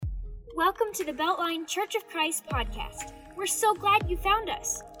Welcome to the Beltline Church of Christ podcast. We're so glad you found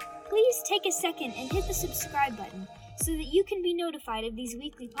us. Please take a second and hit the subscribe button so that you can be notified of these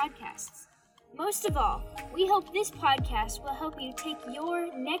weekly podcasts. Most of all, we hope this podcast will help you take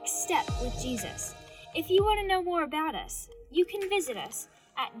your next step with Jesus. If you want to know more about us, you can visit us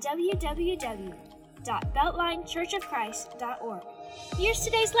at www.beltlinechurchofchrist.org. Here's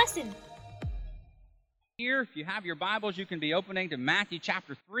today's lesson. Here, if you have your Bibles, you can be opening to Matthew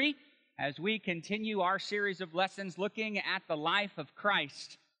chapter 3 as we continue our series of lessons looking at the life of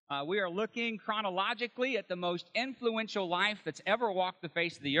Christ. We are looking chronologically at the most influential life that's ever walked the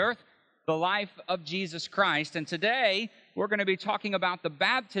face of the earth, the life of Jesus Christ. And today, we're going to be talking about the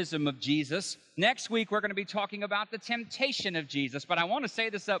baptism of Jesus. Next week, we're going to be talking about the temptation of Jesus. But I want to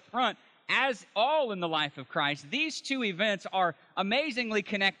say this up front. As all in the life of Christ, these two events are amazingly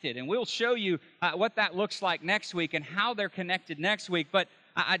connected, and we'll show you what that looks like next week and how they're connected next week. But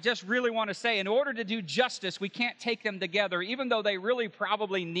I just really want to say, in order to do justice, we can't take them together, even though they really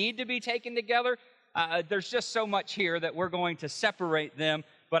probably need to be taken together. There's just so much here that we're going to separate them.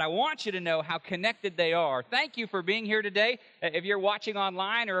 But I want you to know how connected they are. Thank you for being here today. If you're watching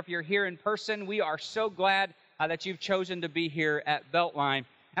online or if you're here in person, we are so glad that you've chosen to be here at Beltline.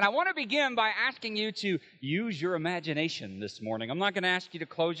 And I want to begin by asking you to use your imagination this morning. I'm not going to ask you to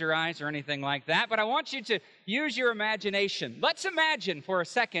close your eyes or anything like that, but I want you to use your imagination. Let's imagine for a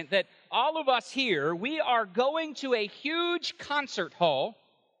second that all of us here, we are going to a huge concert hall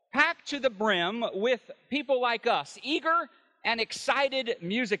packed to the brim with people like us, eager and excited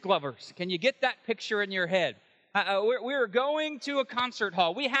music lovers. Can you get that picture in your head? We're going to a concert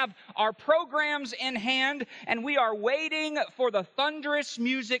hall. We have our programs in hand, and we are waiting for the thunderous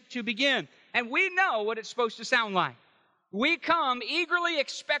music to begin. And we know what it's supposed to sound like. We come eagerly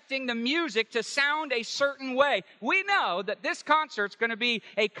expecting the music to sound a certain way. We know that this concert's going to be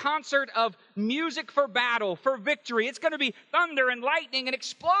a concert of music for battle, for victory. It's going to be thunder and lightning and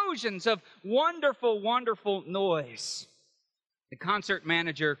explosions of wonderful, wonderful noise. The concert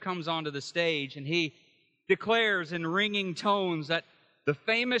manager comes onto the stage, and he declares in ringing tones that the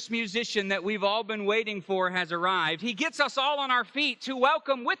famous musician that we've all been waiting for has arrived. He gets us all on our feet to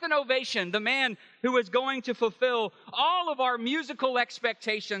welcome with an ovation the man who is going to fulfill all of our musical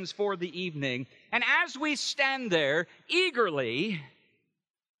expectations for the evening. And as we stand there eagerly,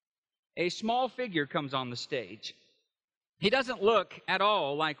 a small figure comes on the stage. He doesn't look at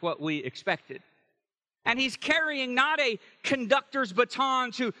all like what we expected. And he's carrying not a conductor's baton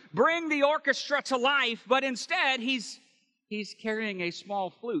to bring the orchestra to life, but instead he's carrying a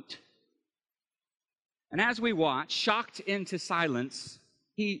small flute. And as we watch, shocked into silence,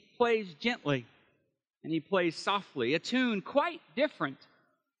 he plays gently and he plays softly, a tune quite different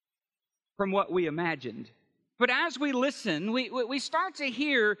from what we imagined. But as we listen, we start to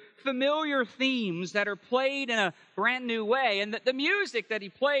hear familiar themes that are played in a brand new way. And the music that he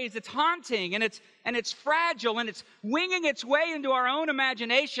plays, it's haunting and it's fragile and it's winging its way into our own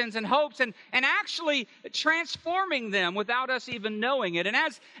imaginations and hopes and actually transforming them without us even knowing it. And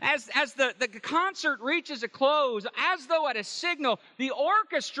as the concert reaches a close, as though at a signal, the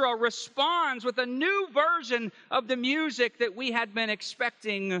orchestra responds with a new version of the music that we had been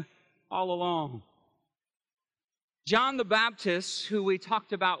expecting all along. John the Baptist, who we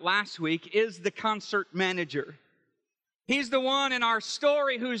talked about last week, is the concert manager. He's the one in our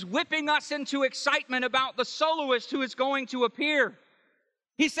story who's whipping us into excitement about the soloist who is going to appear.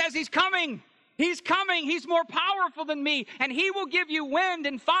 He says he's coming. He's coming. He's more powerful than me. And he will give you wind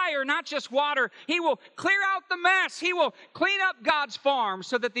and fire, not just water. He will clear out the mess. He will clean up God's farm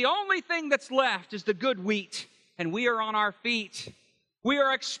so that the only thing that's left is the good wheat. And we are on our feet. We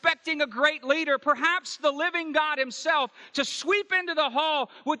are expecting a great leader, perhaps the living God himself, to sweep into the hall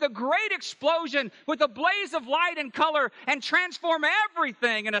with a great explosion, with a blaze of light and color, and transform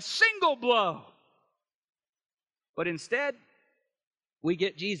everything in a single blow. But instead, we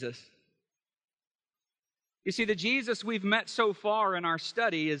get Jesus. You see, the Jesus we've met so far in our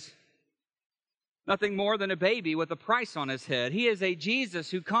study is nothing more than a baby with a price on his head. He is a Jesus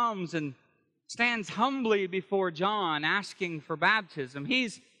who comes and stands humbly before John asking for baptism.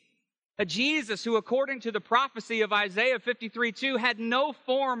 He's a Jesus who, according to the prophecy of Isaiah 53:2, had no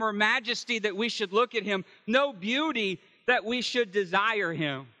form or majesty that we should look at him, no beauty that we should desire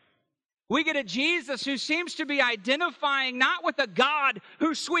him. We get a Jesus who seems to be identifying not with a God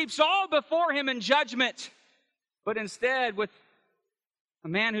who sweeps all before him in judgment, but instead with a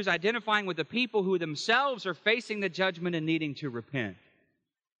man who's identifying with the people who themselves are facing the judgment and needing to repent.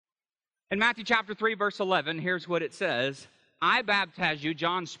 In Matthew chapter 3, verse 11, here's what it says. I baptize you,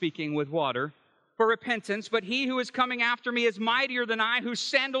 John speaking, with water for repentance, but he who is coming after me is mightier than I, whose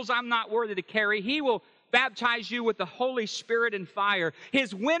sandals I'm not worthy to carry. He will baptize you with the Holy Spirit and fire.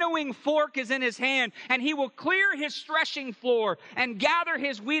 His winnowing fork is in his hand, and he will clear his threshing floor and gather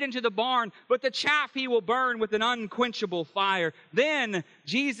his wheat into the barn, but the chaff he will burn with an unquenchable fire. Then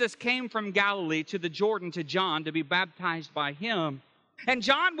Jesus came from Galilee to the Jordan to John to be baptized by him. And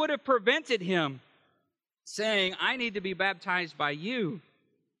John would have prevented him, saying, I need to be baptized by you.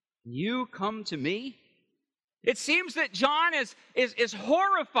 You come to me? It seems that John is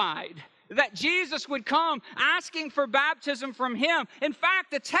horrified that Jesus would come asking for baptism from him. In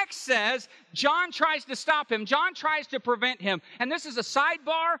fact, the text says John tries to stop him. John tries to prevent him. And this is a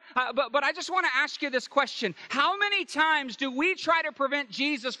sidebar, but I just want to ask you this question. How many times do we try to prevent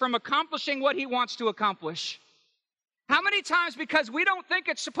Jesus from accomplishing what he wants to accomplish? How many times, because we don't think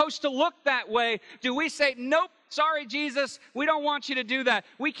it's supposed to look that way, do we say, nope, sorry, Jesus, we don't want you to do that.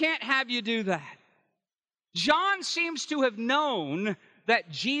 We can't have you do that. John seems to have known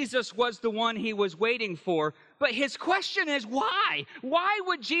that Jesus was the one he was waiting for. But his question is, why? Why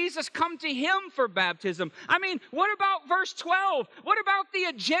would Jesus come to him for baptism? I mean, what about verse 12? What about the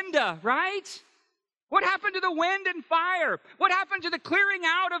agenda, right? What happened to the wind and fire? What happened to the clearing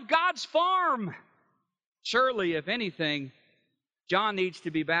out of God's farm? Surely, if anything, John needs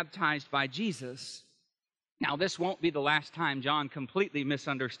to be baptized by Jesus. Now, this won't be the last time John completely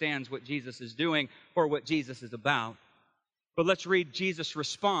misunderstands what Jesus is doing or what Jesus is about. But let's read Jesus'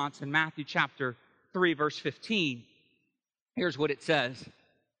 response in Matthew chapter 3, verse 15. Here's what it says.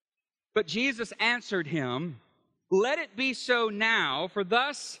 But Jesus answered him, let it be so now, for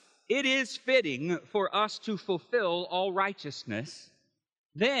thus it is fitting for us to fulfill all righteousness.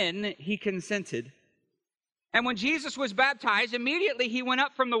 Then he consented. And when Jesus was baptized, immediately he went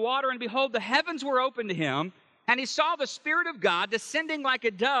up from the water, and behold, the heavens were opened to him, and he saw the Spirit of God descending like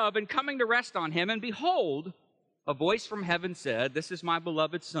a dove and coming to rest on him. And behold, a voice from heaven said, this is my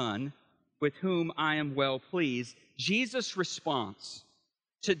beloved Son, with whom I am well pleased. Jesus' response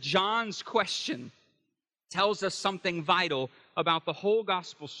to John's question tells us something vital about the whole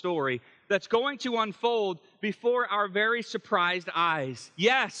gospel story that's going to unfold before our very surprised eyes.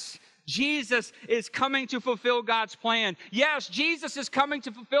 Yes, Jesus is coming to fulfill God's plan. Yes, Jesus is coming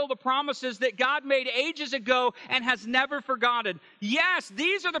to fulfill the promises that God made ages ago and has never forgotten. Yes,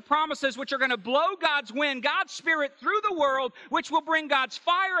 these are the promises which are going to blow God's wind, God's Spirit through the world, which will bring God's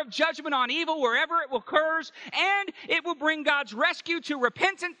fire of judgment on evil wherever it occurs, and it will bring God's rescue to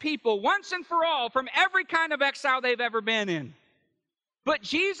repentant people once and for all from every kind of exile they've ever been in. But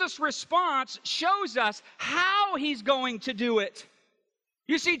Jesus' response shows us how he's going to do it.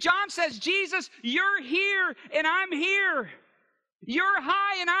 You see, John says, Jesus, you're here and I'm here. You're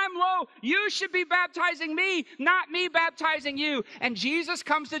high and I'm low. You should be baptizing me, not me baptizing you. And Jesus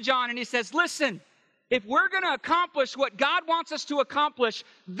comes to John and he says, listen, if we're going to accomplish what God wants us to accomplish,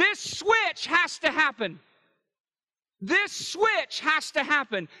 this switch has to happen. This switch has to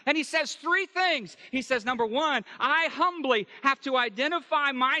happen. And he says three things. He says, number one, I humbly have to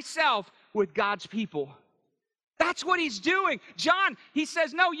identify myself with God's people. That's what he's doing. John, he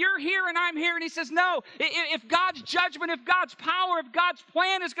says, no, you're here and I'm here. And he says, no, if God's judgment, if God's power, if God's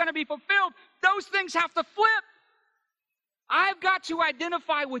plan is going to be fulfilled, those things have to flip. I've got to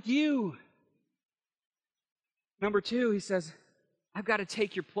identify with you. Number two, he says, I've got to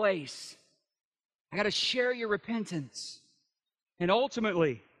take your place. I got to share your repentance. And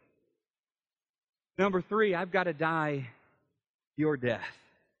ultimately, number three, I've got to die your death.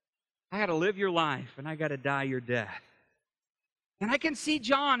 I got to live your life, and I got to die your death. And I can see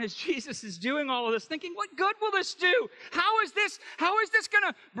John, as Jesus is doing all of this, thinking, what good will this do? How is this going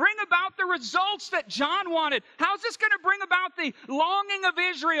to bring about the results that John wanted? How is this going to bring about the longing of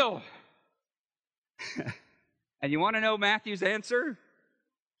Israel? And you want to know Matthew's answer?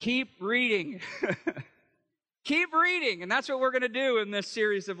 Keep reading. Keep reading, and that's what we're going to do in this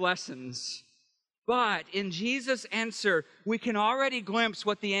series of lessons. But in Jesus' answer, we can already glimpse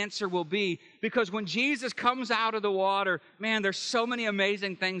what the answer will be, because when Jesus comes out of the water, man, there's so many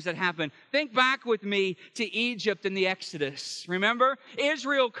amazing things that happen. Think back with me to Egypt in the Exodus. Remember?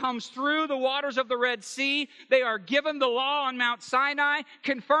 Israel comes through the waters of the Red Sea. They are given the law on Mount Sinai,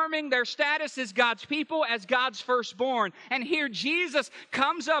 confirming their status as God's people, as God's firstborn. And here Jesus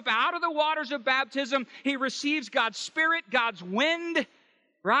comes up out of the waters of baptism. He receives God's Spirit, God's wind,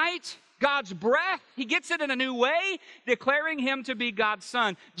 right? God's breath. He gets it in a new way, declaring him to be God's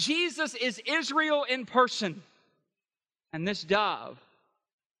Son. Jesus is Israel in person. And this dove,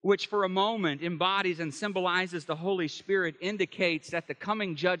 which for a moment embodies and symbolizes the Holy Spirit, indicates that the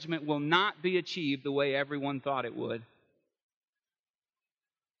coming judgment will not be achieved the way everyone thought it would.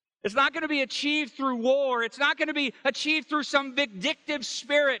 It's not going to be achieved through war. It's not going to be achieved through some vindictive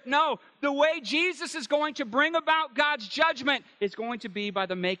spirit. No, the way Jesus is going to bring about God's judgment is going to be by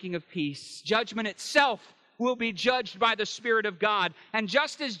the making of peace. Judgment itself will be judged by the Spirit of God. And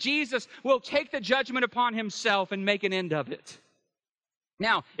just as Jesus will take the judgment upon himself and make an end of it.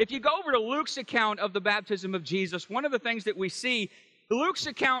 Now, if you go over to Luke's account of the baptism of Jesus, one of the things that we see, Luke's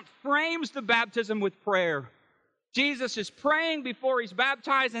account frames the baptism with prayer. Jesus is praying before he's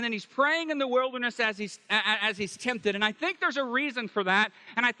baptized, and then he's praying in the wilderness as he's tempted. And I think there's a reason for that,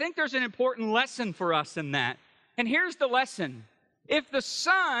 and I think there's an important lesson for us in that. And here's the lesson. If the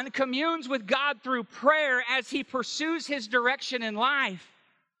Son communes with God through prayer as he pursues his direction in life,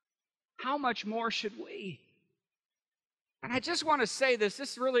 how much more should we? And I just want to say this.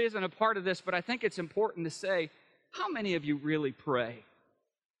 This really isn't a part of this, but I think it's important to say, how many of you really pray?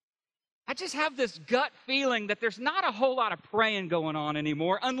 I just have this gut feeling that there's not a whole lot of praying going on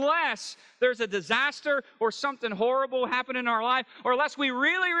anymore unless there's a disaster or something horrible happening in our life, or unless we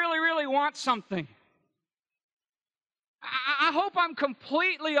really, really, really want something. I hope I'm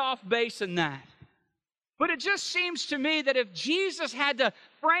completely off base in that. But it just seems to me that if Jesus had to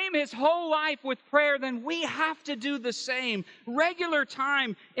frame his whole life with prayer, then we have to do the same. Regular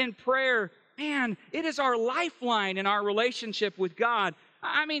time in prayer, man, it is our lifeline in our relationship with God.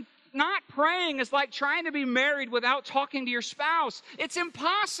 I mean, not praying is like trying to be married without talking to your spouse. It's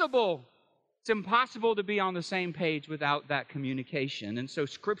impossible. It's impossible to be on the same page without that communication. And so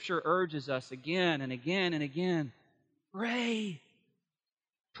Scripture urges us again and again and again, pray.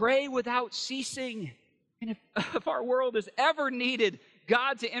 Pray without ceasing. And if our world has ever needed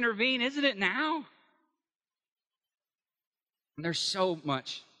God to intervene, isn't it now? And there's so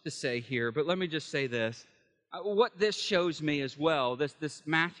much to say here, but let me just say this. What this shows me as well, this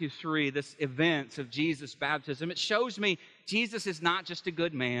Matthew 3, this events of Jesus' baptism, it shows me Jesus is not just a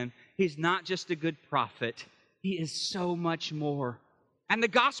good man. He's not just a good prophet. He is so much more. And the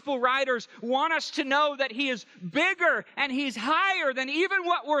gospel writers want us to know that he is bigger and he's higher than even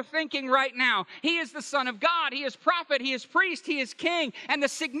what we're thinking right now. He is the Son of God. He is prophet. He is priest. He is king. And the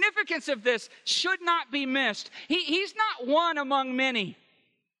significance of this should not be missed. He's not one among many.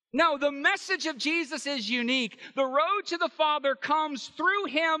 No, the message of Jesus is unique. The road to the Father comes through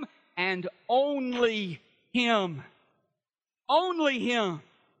him and only him. Only him.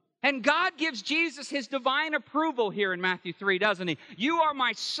 And God gives Jesus his divine approval here in Matthew 3, doesn't he? You are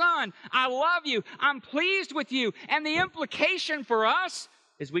my Son. I love you. I'm pleased with you. And the implication for us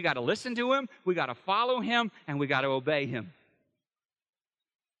is we got to listen to him, we got to follow him, and we got to obey him.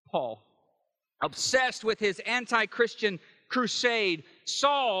 Paul, obsessed with his anti-Christian crusade,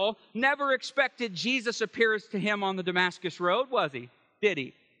 Saul never expected Jesus' appearance to him on the Damascus road, was he? Did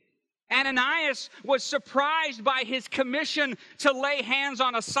he? Ananias was surprised by his commission to lay hands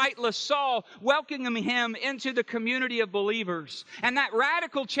on a sightless Saul, welcoming him into the community of believers. And that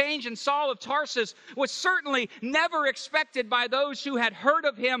radical change in Saul of Tarsus was certainly never expected by those who had heard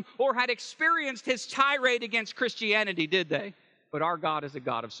of him or had experienced his tirade against Christianity, did they? But our God is a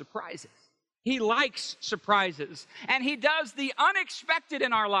God of surprises. He likes surprises, and he does the unexpected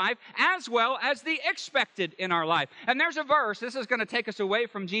in our life as well as the expected in our life. And there's a verse, this is going to take us away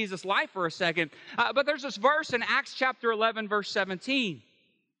from Jesus' life for a second, but there's this verse in Acts chapter 11, verse 17.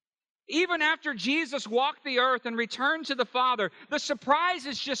 Even after Jesus walked the earth and returned to the Father, the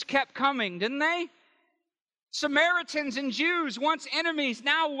surprises just kept coming, didn't they? Samaritans and Jews, once enemies,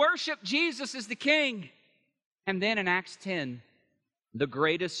 now worship Jesus as the King. And then in Acts 10, the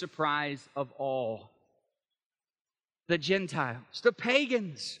greatest surprise of all. The Gentiles, the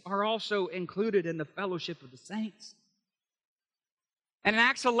pagans, are also included in the fellowship of the saints. And in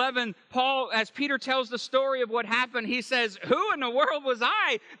Acts 11, Paul, as Peter tells the story of what happened, he says, who in the world was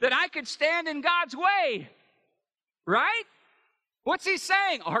I that I could stand in God's way? Right? What's he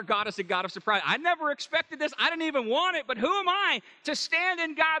saying? Our God is a God of surprise. I never expected this. I didn't even want it, but who am I to stand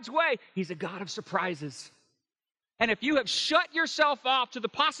in God's way? He's a God of surprises. And if you have shut yourself off to the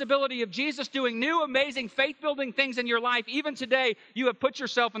possibility of Jesus doing new, amazing, faith-building things in your life, even today, you have put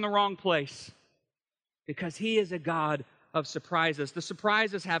yourself in the wrong place. Because he is a God of surprises. The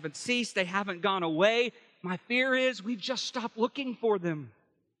surprises haven't ceased. They haven't gone away. My fear is we've just stopped looking for them.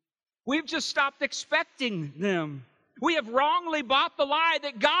 We've just stopped expecting them. We have wrongly bought the lie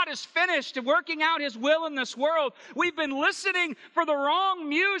that God is finished working out his will in this world. We've been listening for the wrong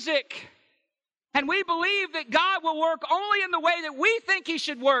music. And we believe that God will work only in the way that we think he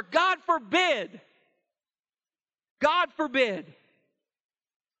should work. God forbid. God forbid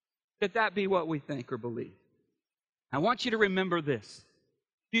that be what we think or believe. I want you to remember this.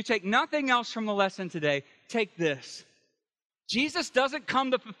 If you take nothing else from the lesson today, take this. Jesus doesn't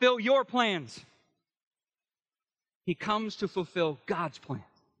come to fulfill your plans. He comes to fulfill God's plans.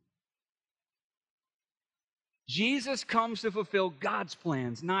 Jesus comes to fulfill God's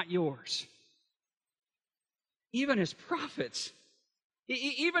plans, not yours. Even his prophets,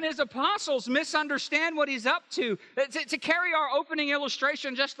 even his apostles misunderstand what he's up to. To carry our opening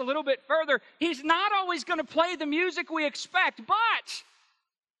illustration just a little bit further, he's not always going to play the music we expect, but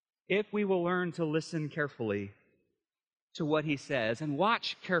if we will learn to listen carefully to what he says and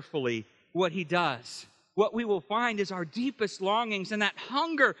watch carefully what he does, what we will find is our deepest longings and that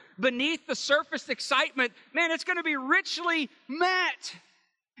hunger beneath the surface excitement, man, it's going to be richly met.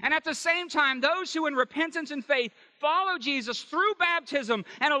 And at the same time, those who in repentance and faith follow Jesus through baptism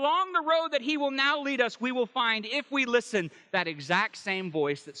and along the road that he will now lead us, we will find, if we listen, that exact same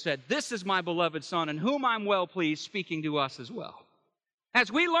voice that said, "This is my beloved Son, in whom I'm well pleased," speaking to us as well. As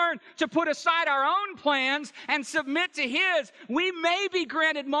we learn to put aside our own plans and submit to his, we may be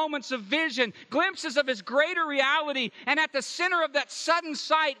granted moments of vision, glimpses of his greater reality, and at the center of that sudden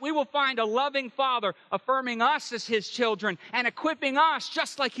sight, we will find a loving Father affirming us as his children and equipping us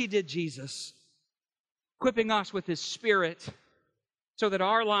just like he did Jesus, equipping us with his Spirit so that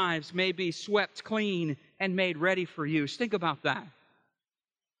our lives may be swept clean and made ready for use. Think about that.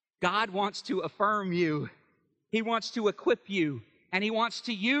 God wants to affirm you. He wants to equip you. And he wants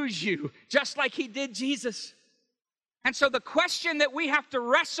to use you just like he did Jesus. And so the question that we have to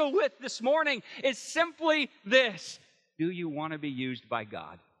wrestle with this morning is simply this: do you want to be used by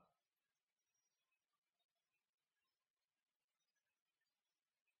God?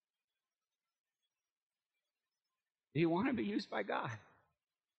 Do you want to be used by God?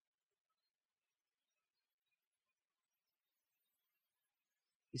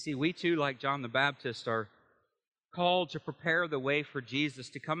 You see, we too, like John the Baptist, are called to prepare the way for Jesus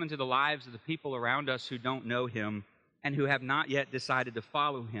to come into the lives of the people around us who don't know him and who have not yet decided to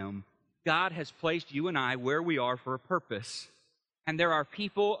follow him. God has placed you and I where we are for a purpose. And there are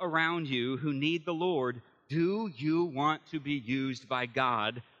people around you who need the Lord. Do you want to be used by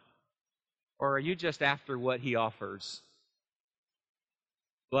God? Or are you just after what he offers?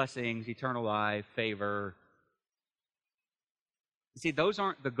 Blessings, eternal life, favor. You see, those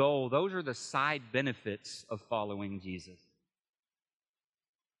aren't the goal. Those are the side benefits of following Jesus.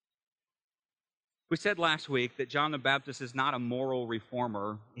 We said last week that John the Baptist is not a moral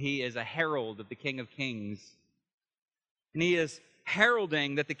reformer. He is a herald of the King of Kings. And he is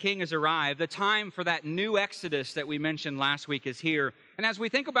heralding that the King has arrived. The time for that new Exodus that we mentioned last week is here. And as we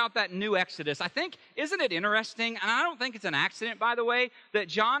think about that new Exodus, I think, isn't it interesting, and I don't think it's an accident, by the way, that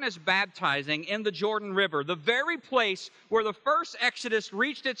John is baptizing in the Jordan River, the very place where the first Exodus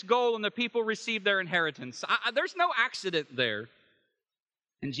reached its goal and the people received their inheritance. There's no accident there.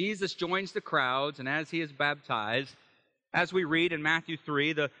 And Jesus joins the crowds, and as he is baptized, as we read in Matthew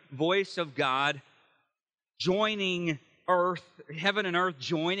 3, the voice of God joining earth, heaven and earth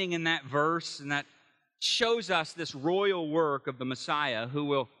joining in that verse, and that shows us this royal work of the Messiah who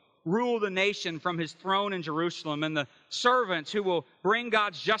will rule the nation from his throne in Jerusalem, and the servants who will bring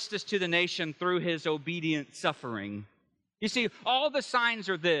God's justice to the nation through his obedient suffering. You see, all the signs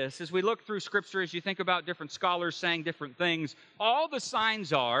are this. As we look through Scripture, as you think about different scholars saying different things, all the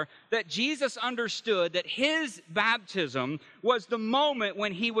signs are that Jesus understood that his baptism was the moment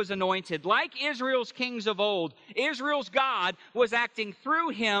when he was anointed. Like Israel's kings of old, Israel's God was acting through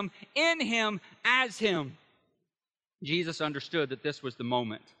him, in him, as him. Jesus understood that this was the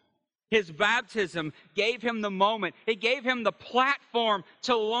moment. His baptism gave him the moment. It gave him the platform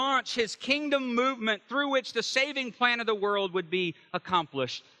to launch his kingdom movement through which the saving plan of the world would be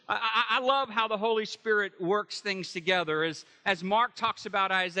accomplished. I love how the Holy Spirit works things together. As Mark talks about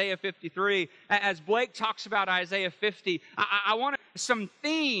Isaiah 53, as Blake talks about Isaiah 50, I want some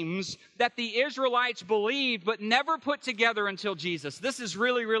themes that the Israelites believed but never put together until Jesus. This is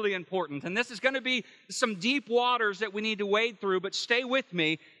really, really important. And this is going to be some deep waters that we need to wade through, but stay with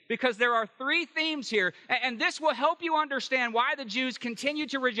me, because there are three themes here, and this will help you understand why the Jews continue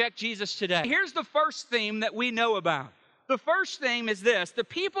to reject Jesus today. Here's the first theme that we know about. The first theme is this: the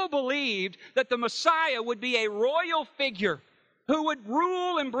people believed that the Messiah would be a royal figure who would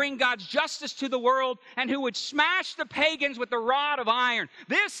rule and bring God's justice to the world and who would smash the pagans with the rod of iron.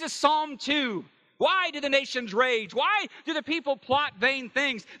 This is Psalm 2. Why do the nations rage? Why do the people plot vain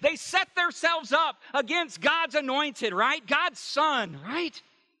things? They set themselves up against God's anointed, right? God's Son, right?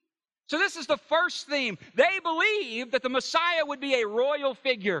 So this is the first theme. They believed that the Messiah would be a royal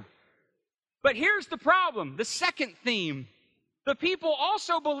figure. But here's the problem, the second theme. The people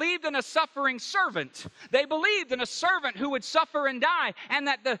also believed in a suffering servant. They believed in a servant who would suffer and die, and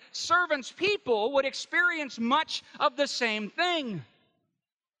that the servant's people would experience much of the same thing.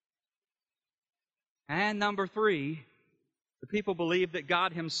 And number 3, the people believed that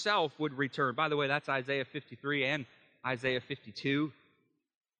God himself would return. By the way, that's Isaiah 53 and Isaiah 52.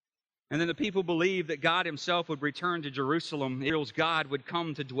 And then the people believed that God himself would return to Jerusalem. Israel's God would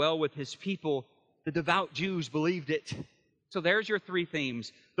come to dwell with his people. The devout Jews believed it. So there's your 3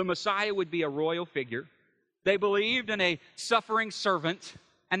 themes. The Messiah would be a royal figure. They believed in a suffering servant.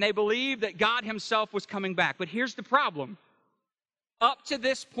 And they believed that God himself was coming back. But here's the problem. Up to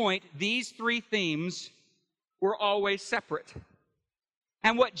this point, these 3 themes were always separate.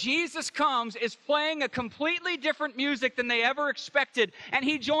 And what Jesus comes is playing a completely different music than they ever expected. And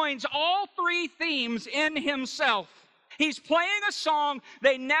he joins all 3 themes in himself. He's playing a song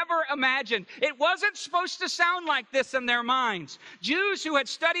they never imagined. It wasn't supposed to sound like this in their minds. Jews who had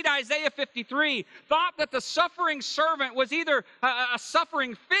studied Isaiah 53 thought that the suffering servant was either a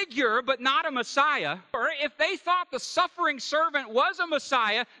suffering figure but not a Messiah. Or if they thought the suffering servant was a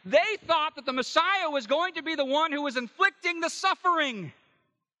Messiah, they thought that the Messiah was going to be the one who was inflicting the suffering.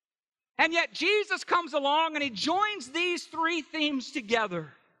 And yet Jesus comes along and he joins these 3 themes together.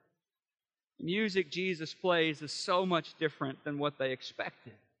 The music Jesus plays is so much different than what they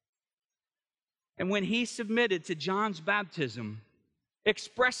expected. And when he submitted to John's baptism,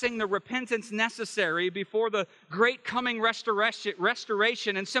 expressing the repentance necessary before the great coming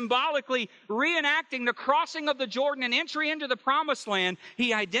restoration, and symbolically reenacting the crossing of the Jordan and entry into the promised land,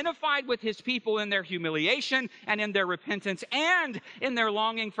 he identified with his people in their humiliation and in their repentance and in their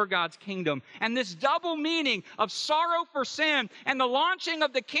longing for God's kingdom. And this double meaning of sorrow for sin and the launching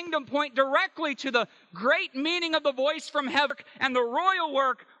of the kingdom point directly to the great meaning of the voice from heaven and the royal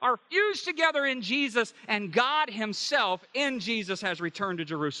work are fused together in Jesus, and God himself in Jesus has returned to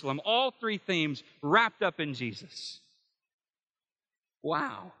Jerusalem. All 3 themes wrapped up in Jesus.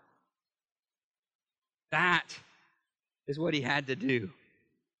 Wow. That is what he had to do.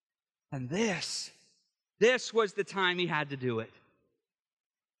 And this was the time he had to do it.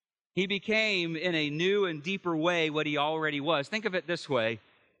 He became, in a new and deeper way, what he already was. Think of it this way.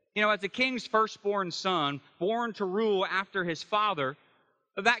 You know, as the king's firstborn son, born to rule after his father,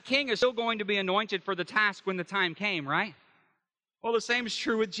 that king is still going to be anointed for the task when the time came, right? Well, the same is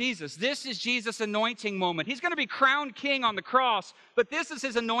true with Jesus. This is Jesus' anointing moment. He's going to be crowned king on the cross, but this is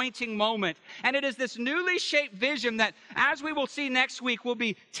his anointing moment. And it is this newly shaped vision that, as we will see next week, will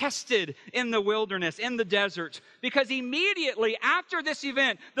be tested in the wilderness, in the desert. Because immediately after this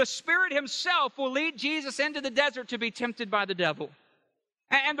event, the Spirit himself will lead Jesus into the desert to be tempted by the devil.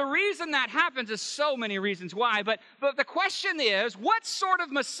 And the reason that happens is so many reasons why, but the question is, what sort of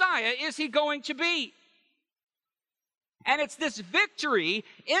Messiah is he going to be? And it's this victory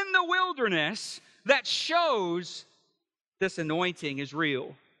in the wilderness that shows this anointing is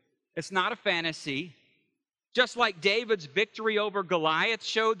real. It's not a fantasy. Just like David's victory over Goliath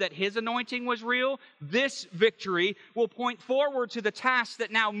showed that his anointing was real, this victory will point forward to the task that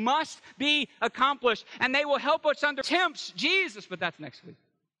now must be accomplished, and they will help us under tempts Jesus. But that's next week.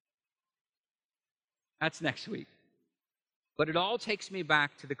 That's next week. But it all takes me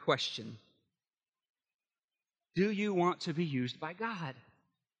back to the question, do you want to be used by God?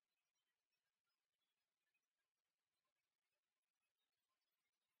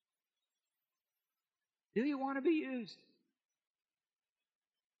 Do you want to be used?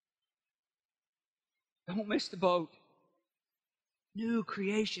 Don't miss the boat. New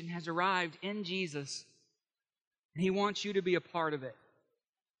creation has arrived in Jesus, and he wants you to be a part of it.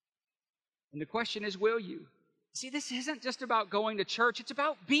 And the question is, will you? See, this isn't just about going to church. It's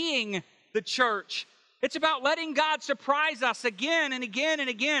about being the church. It's about letting God surprise us again and again and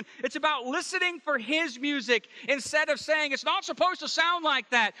again. It's about listening for his music instead of saying, it's not supposed to sound like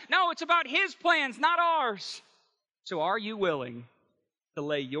that. No, it's about his plans, not ours. So are you willing to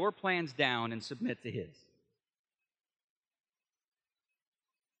lay your plans down and submit to his?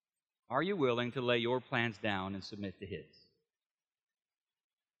 Are you willing to lay your plans down and submit to his?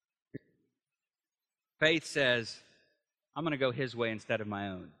 Faith says, I'm going to go his way instead of my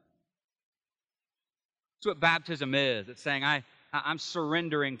own. That's what baptism is. It's saying, I'm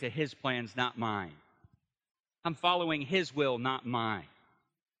surrendering to his plans, not mine. I'm following his will, not mine.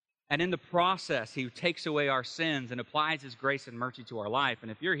 And in the process, he takes away our sins and applies his grace and mercy to our life.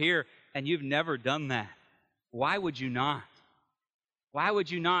 And if you're here and you've never done that, why would you not? Why would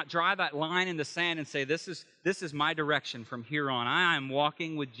you not draw that line in the sand and say, this is my direction from here on. I am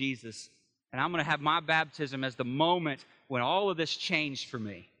walking with Jesus, and I'm going to have my baptism as the moment when all of this changed for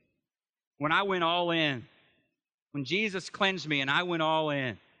me. When I went all in. when Jesus cleansed me and I went all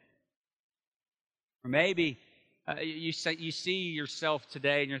in. Or maybe you see yourself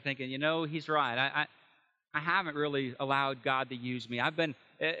today and you're thinking, he's right. I haven't really allowed God to use me. I've been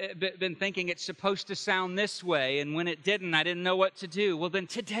thinking it's supposed to sound this way, and when it didn't, I didn't know what to do. Well, then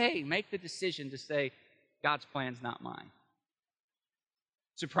today, make the decision to say, God's plan's not mine.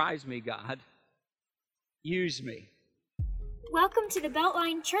 Surprise me, God. Use me. Welcome to the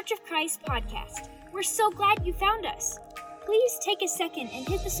Beltline Church of Christ podcast. We're so glad you found us. Please take a second and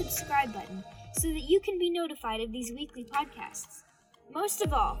hit the subscribe button so that you can be notified of these weekly podcasts. Most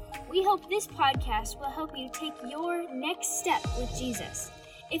of all, we hope this podcast will help you take your next step with Jesus.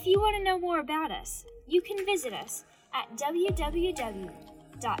 If you want to know more about us, you can visit us at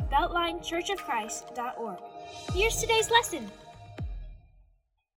www.beltlinechurchofchrist.org. Here's today's lesson.